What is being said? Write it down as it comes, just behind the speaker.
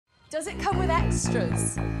Does it come with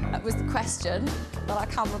extras? That was the question that our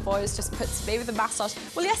camera boys just put to me with the massage.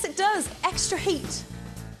 Well, yes, it does. Extra heat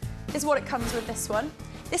is what it comes with this one.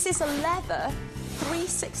 This is a leather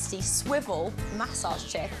 360 swivel massage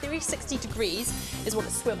chair. 360 degrees is what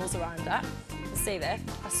it swivels around at. You can see there,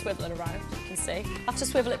 I swivel it around, you can see. I have to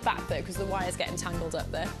swivel it back though, because the wire's getting tangled up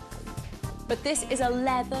there. But this is a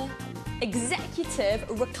leather executive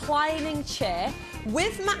reclining chair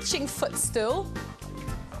with matching footstool.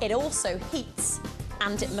 It also heats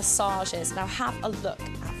and it massages. Now have a look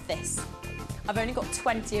at this. I've only got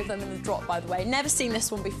 20 of them in the drop, by the way. Never seen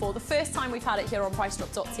this one before. The first time we've had it here on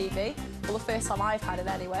PriceDrop.tv, well, the first time I've had it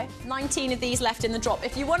anyway. 19 of these left in the drop.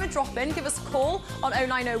 If you want to drop in, give us a call on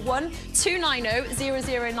 0901 290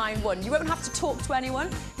 0091. You won't have to talk to anyone.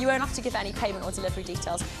 You won't have to give any payment or delivery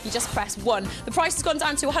details. You just press 1. The price has gone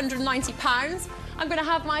down to £190. I'm going to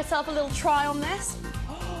have myself a little try on this.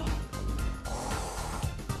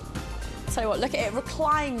 Tell you what, look at it, it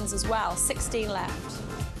reclines as well. 16 left.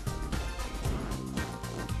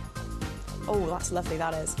 Oh, that's lovely,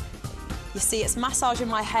 that is. You see, it's massaging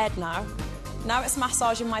my head now. Now it's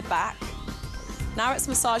massaging my back. Now it's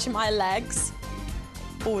massaging my legs.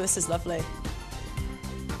 Oh, this is lovely.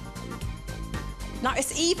 Now,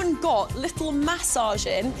 it's even got little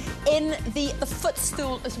massaging in the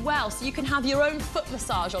footstool as well, so you can have your own foot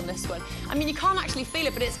massage on this one. I mean, you can't actually feel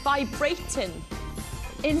it, but it's vibrating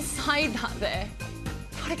inside that there.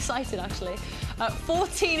 Quite excited, actually.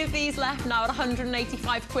 14 of these left now at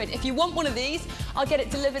 185 quid. If you want one of these, I'll get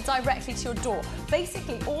it delivered directly to your door.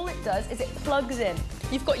 Basically, all it does is it plugs in.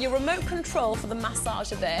 You've got your remote control for the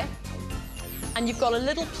massager there, and you've got a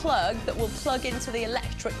little plug that will plug into the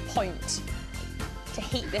electric point to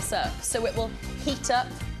heat this up. So it will heat up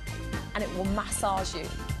and it will massage you,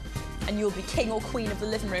 and you'll be king or queen of the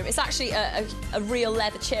living room. It's actually a real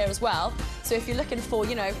leather chair as well. So if you're looking for,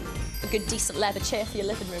 you know, a good decent leather chair for your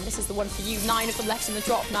living room, this is the one for you. 9 of them left in the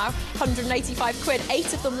drop now, 185 quid,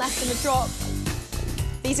 8 of them left in the drop.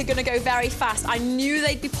 These are gonna go very fast. I knew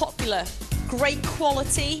they'd be popular. Great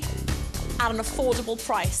quality at an affordable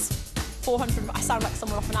price. 400, I sound like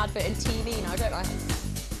someone off an advert in TV now, don't I?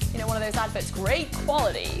 You know, one of those adverts, great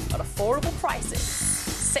quality at affordable prices.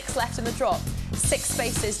 6 left in the drop. 6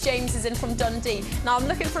 spaces. James is in from Dundee. Now, I'm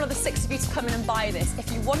looking for another 6 of you to come in and buy this. If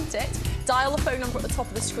you want it, dial the phone number at the top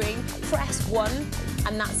of the screen, press 1,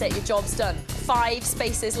 and that's it, your job's done. 5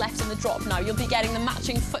 spaces left in the drop now. You'll be getting the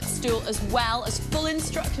matching footstool as well as full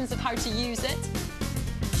instructions of how to use it.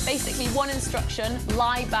 Basically, 1 instruction,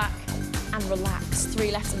 lie back and relax.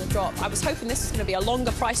 3 left in the drop. I was hoping this was going to be a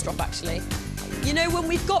longer price drop, actually. You know, when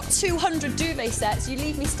we've got 200 duvet sets, you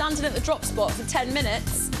leave me standing at the drop spot for 10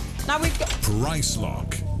 minutes. Now we've got... Price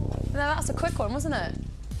lock. No, that's a quick one, wasn't it?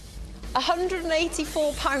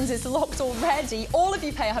 £184 is locked already. All of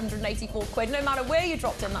you pay 184 quid. No matter where you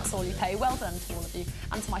dropped in, that's all you pay. Well done to all of you,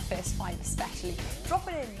 and to my first 5 especially. Drop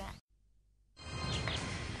it in there.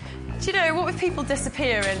 Do you know, what with people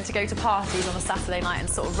disappearing to go to parties on a Saturday night and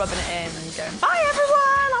sort of rubbing it in and going, bye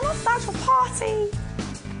everyone, I'm off down to a party.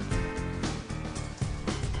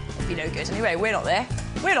 It'd be no good. Anyway, we're not there.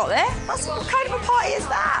 We're not there. That's what kind of a party is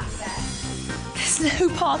that? There's no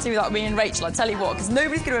party without me and Rachel, I'll tell you what, because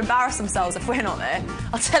nobody's going to embarrass themselves if we're not there.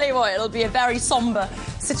 I'll tell you what, it'll be a very sombre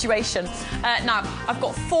situation. Now, I've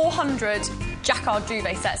got 400 jacquard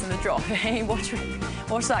duvet sets in the drop.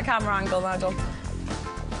 Watch that camera angle, Nigel.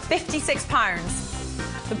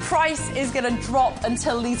 £56. The price is going to drop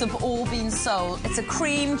until these have all been sold. It's a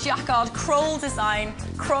cream jacquard kroll design.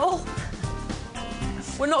 Kroll?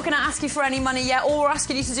 We're not going to ask you for any money yet. All we're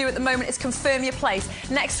asking you to do at the moment is confirm your place.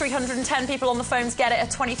 Next 310 people on the phones get it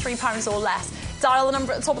at £23 or less. Dial the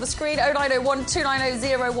number at the top of the screen, 0901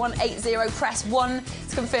 290 0180. Press 1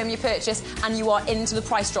 to confirm your purchase, and you are into the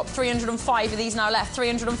price drop. 305 of these now left,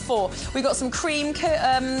 304. We've got some cream,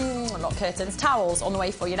 not curtains, towels on the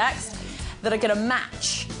way for you next that are going to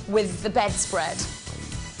match with the bedspread.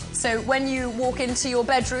 So when you walk into your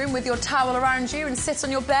bedroom with your towel around you and sit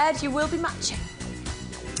on your bed, you will be matching.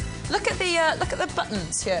 Look at the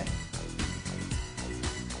buttons here.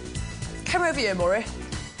 Come over here, Maury.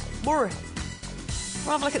 Maury.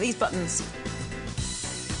 We'll have a look at these buttons.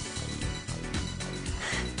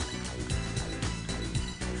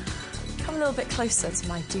 Come a little bit closer to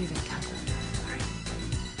my duvet cover.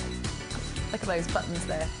 Look at those buttons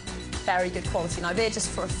there. Very good quality. Now, they're just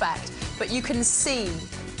for effect, but you can see...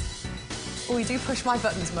 Oh, you do push my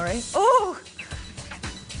buttons, Murray. Oh!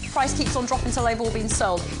 Price keeps on dropping until they've all been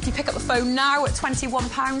sold. If you pick up the phone now at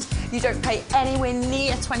 £21, you don't pay anywhere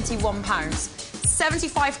near £21.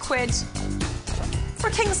 75 quid for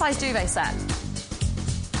a king-size duvet set.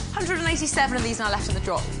 How 187 of these now left in the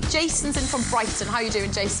drop. Jason's in from Brighton. How are you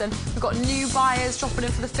doing, Jason? We've got new buyers dropping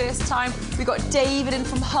in for the first time. We've got David in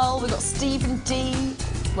from Hull. We've got Stephen D.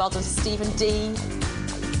 Well done, Stephen D.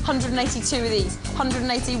 182 of these.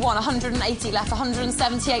 181, 180 left.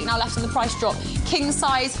 178 now left in the price drop. King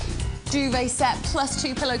size duvet set plus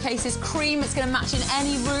 2 pillowcases. Cream, it's going to match in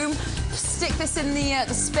any room. Stick this in the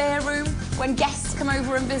spare room when guests come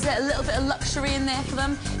over and visit. A little bit of luxury in there for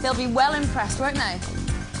them. They'll be well impressed, won't they?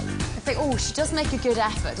 They think, oh, she does make a good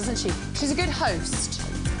effort, doesn't she? She's a good host.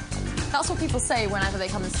 That's what people say whenever they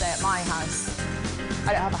come and stay at my house.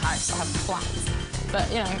 I don't have a house, I have a flat. But,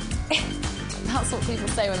 you know, that's what people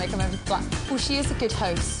say when they come over to the flat. Oh, she is a good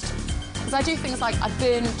host. Because I do things like I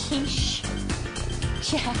burn quiche.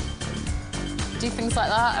 Yeah. Do things like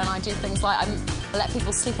that, and I do things like I let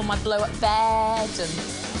people sleep on my blow-up bed, and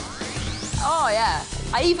oh yeah,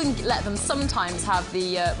 I even let them sometimes have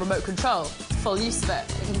the remote control, full use of it.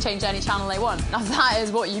 They can change any channel they want. Now that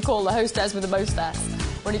is what you call the hostess with the mostess.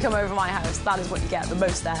 When you come over my house, that is what you get, the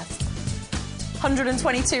mostess.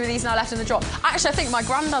 122 of these now left in the drop. Actually, I think my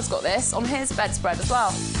granddad's got this on his bedspread as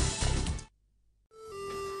well.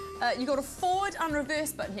 You've got a forward and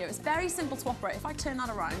reverse button here. It's very simple to operate. If I turn that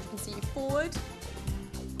around, you can see you forward,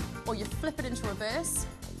 or you flip it into reverse.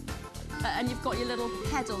 And you've got your little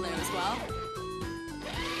pedal there as well.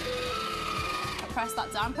 I press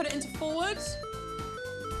that down, put it into forward.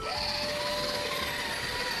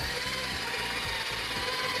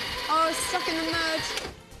 Oh, it's stuck in the mud.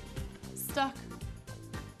 Stuck.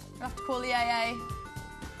 We'll have to call the AA.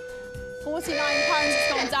 £49 it's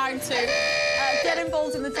gone down to. Get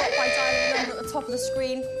involved in the drop by dialing the number at the top of the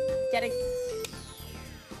screen. Getting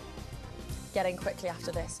quickly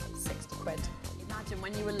after this, 60 quid. Imagine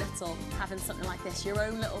when you were little, having something like this, your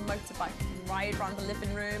own little motorbike. You can ride around the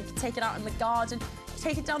living room, you take it out in the garden, you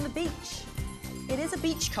take it down the beach. It is a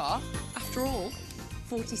beach car, after all.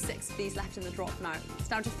 46 of these left in the drop now. It's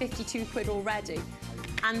down to 52 quid already.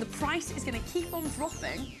 And the price is going to keep on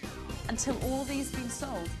dropping until all these have been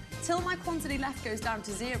sold. Till my quantity left goes down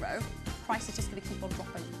to 0, price is just going to keep on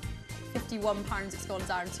dropping. £51 it's gone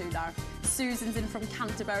down to now. Susan's in from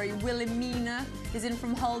Canterbury, Wilhelmina is in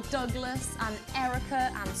from Hull, Douglas and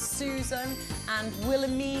Erica and Susan and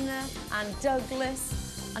Wilhelmina and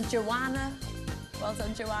Douglas and Joanna. Well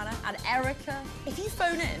done, Joanna. And Erica. If you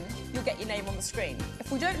phone in, you'll get your name on the screen.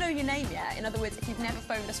 If we don't know your name yet, in other words, if you've never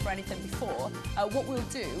phoned us for anything before, what we'll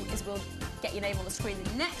do is we'll get your name on the screen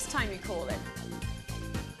the next time you call in.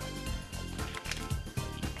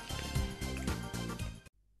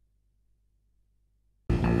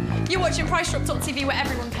 You're watching PriceDrop.tv, where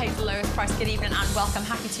everyone pays the lowest price. Good evening and welcome.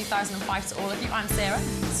 Happy 2005 to all of you. I'm Sarah.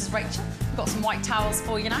 This is Rachel. We've got some white towels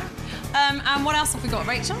for you now. And what else have we got,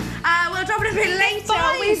 Rachel? We'll drop it a bit later.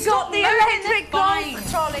 We've got the electric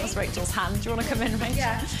golf trolley. That's Rachel's hand. Do you want to come in, Rachel?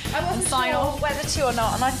 Yeah. I wasn't sure whether to or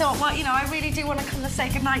not, and I thought, well, you know, I really do want to come and say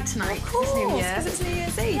goodnight tonight. Of course, because it's New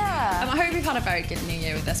Year's Eve. Yeah. I hope you've had a very good New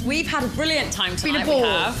Year with us. We've had a brilliant time tonight. It's been a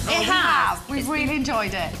ball. It has. We've really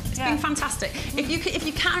enjoyed it. It's been fantastic. If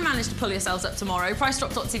you can manage to pull yourselves up tomorrow,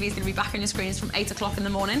 PriceDrop.tv is going to be back on your screens from 8 o'clock in the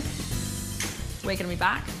morning. We're going to be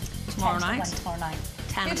back tomorrow night.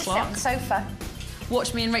 10 o'clock. Sit on the sofa.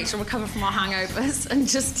 Watch me and Rachel recover from our hangovers, and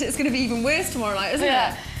just it's going to be even worse tomorrow night, isn't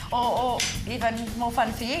it? Or even more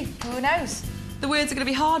fun for you. Who knows? The words are going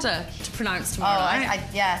to be harder to pronounce tomorrow night.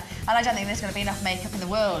 Yeah. And I don't think there's going to be enough makeup in the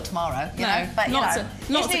world tomorrow, you know? But, not it's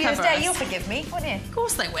to New Year's cover Day, us. you'll forgive me, won't you? Of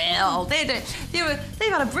course they will. They've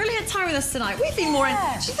had a brilliant time with us tonight. We've been more in...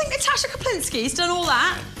 Do you think Natasha Kaplinski's done all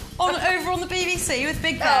that over on the BBC with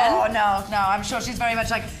Big Ben? Oh, no, I'm sure she's very much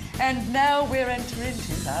like, and now we're entering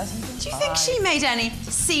 2005. Do you think she made any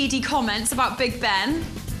seedy comments about Big Ben? Do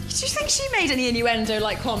you think she made any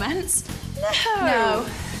innuendo-like comments? No.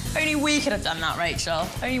 Only we could have done that, Rachel.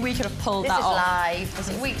 Only we could have pulled that off. This is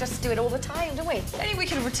live. We just do it all the time, don't we? Only we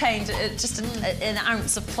could have retained just an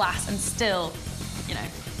ounce of class and still, you know,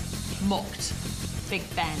 mocked Big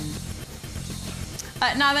Ben.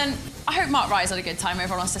 Now then, I hope Mark Wright's had a good time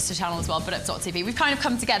over on our sister channel as well, vids.tv. We've kind of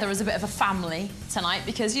come together as a bit of a family tonight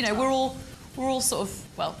because, you know, we're all sort of,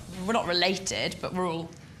 well, we're not related, but we're all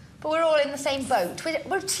in the same boat.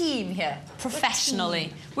 We're a team here.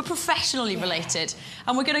 Professionally. We're professionally related.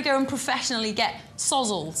 And we're going to go and professionally get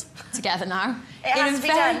sozzled together now. It has to be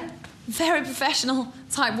done. Very professional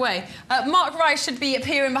type way. Mark Wright should be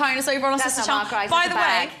appearing behind us over on our sister channel. Mark Wright, by the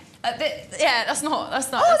way, yeah, that's not.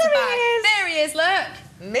 Oh, there he is, look.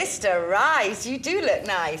 Mr. Rice, you do look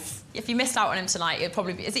nice. If you missed out on him tonight, it'll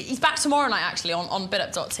probably be... He's back tomorrow night, actually, on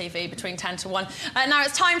bidup.tv between 10 to 1. Now,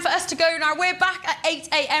 it's time for us to go. Now, we're back at 8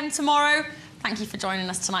 AM tomorrow. Thank you for joining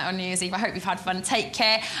us tonight on New Year's Eve. I hope you've had fun. Take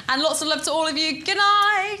care. And lots of love to all of you. Good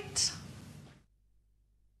night.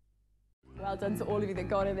 Well done to all of you that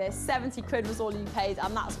got in there. 70 quid was all you paid,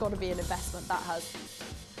 and that's got to be an investment, that has.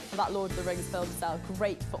 And that Lord of the Rings film sale,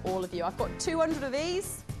 great for all of you. I've got 200 of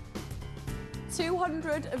these.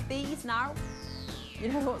 200 of these now. You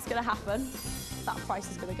know what's going to happen? That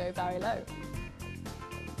price is going to go very low.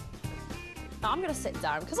 Now I'm going to sit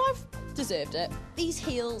down because I've deserved it. These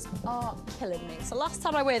heels are killing me. So last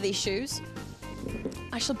time I wear these shoes,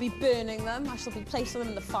 I shall be burning them. I shall be placing them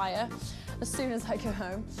in the fire as soon as I go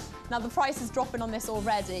home. Now the price is dropping on this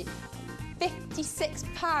already.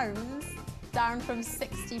 £56 down from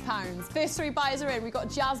 £60. First 3 buyers are in. We've got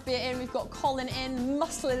Jazzbeer in, we've got Colin in,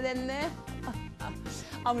 Muscling in there.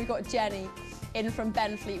 And we've got Jenny in from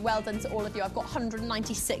Benfleet. Well done to all of you. I've got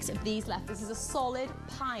 196 of these left. This is a solid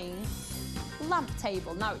pine lamp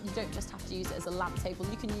table. Now, you don't just have to use it as a lamp table.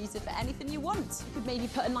 You can use it for anything you want. You could maybe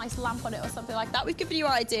put a nice lamp on it or something like that. We've given you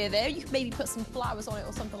an idea there. You could maybe put some flowers on it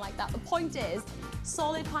or something like that. The point is,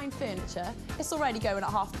 solid pine furniture, it's already going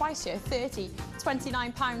at half price here, 30,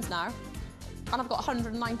 £29 now. And I've got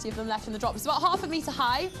 190 of them left in the drop. It's about half a metre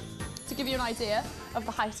high, to give you an idea of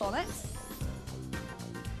the height on it.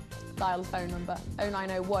 Dial the phone number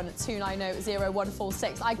 0901 290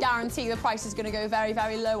 0146. I guarantee the price is going to go very,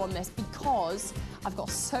 very low on this because I've got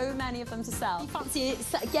so many of them to sell. You fancy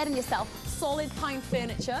getting yourself solid pine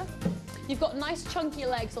furniture. You've got nice chunky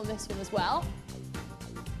legs on this one as well.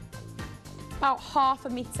 About half a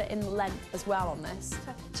metre in length as well on this.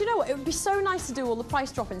 Do you know what? It would be so nice to do all the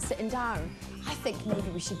price dropping sitting down. I think maybe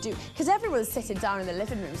we should do, because everyone's sitting down in their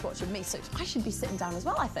living rooms watching me, so I should be sitting down as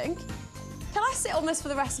well, I think. Can I sit on this for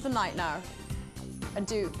the rest of the night now? And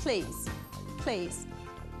do, please, please,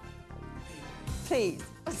 please.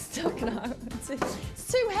 I'm stuck now.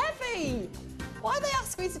 It's too heavy. Why do they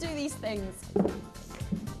ask me to do these things?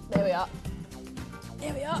 There we are.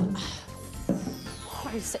 Here we are.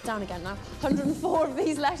 I need to sit down again now. 104 of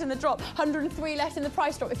these left in the drop, 103 left in the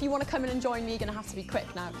price drop. If you want to come in and join me, you're going to have to be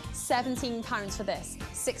quick now. £17 for this,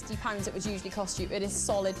 £60 it would usually cost you. It is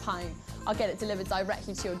solid pine. I'll get it delivered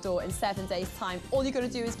directly to your door in 7 days' time. All you've got to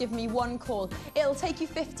do is give me one call. It'll take you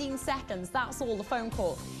 15 seconds, that's all, the phone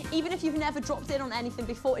call. Even if you've never dropped in on anything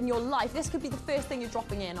before in your life, this could be the first thing you're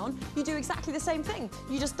dropping in on. You do exactly the same thing.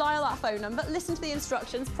 You just dial that phone number, listen to the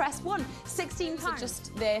instructions, press 1. £16 are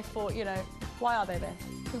just there for, you know, why are they there?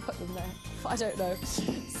 Who put them there? I don't know.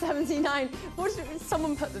 79.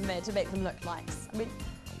 Someone put them there to make them look nice. I mean,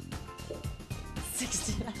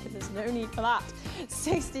 60 left. There's no need for that.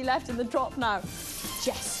 60 left in the drop now.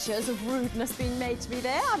 Gestures of rudeness being made to me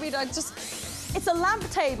there. I mean, it's a lamp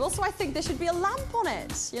table, so I think there should be a lamp on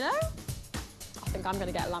it, you know? I think I'm going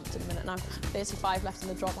to get a lamp in a minute now. 35 left in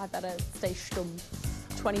the drop. I better stay stum.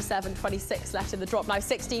 27, 26 left in the drop now.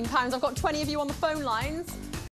 £16. I've got 20 of you on the phone lines.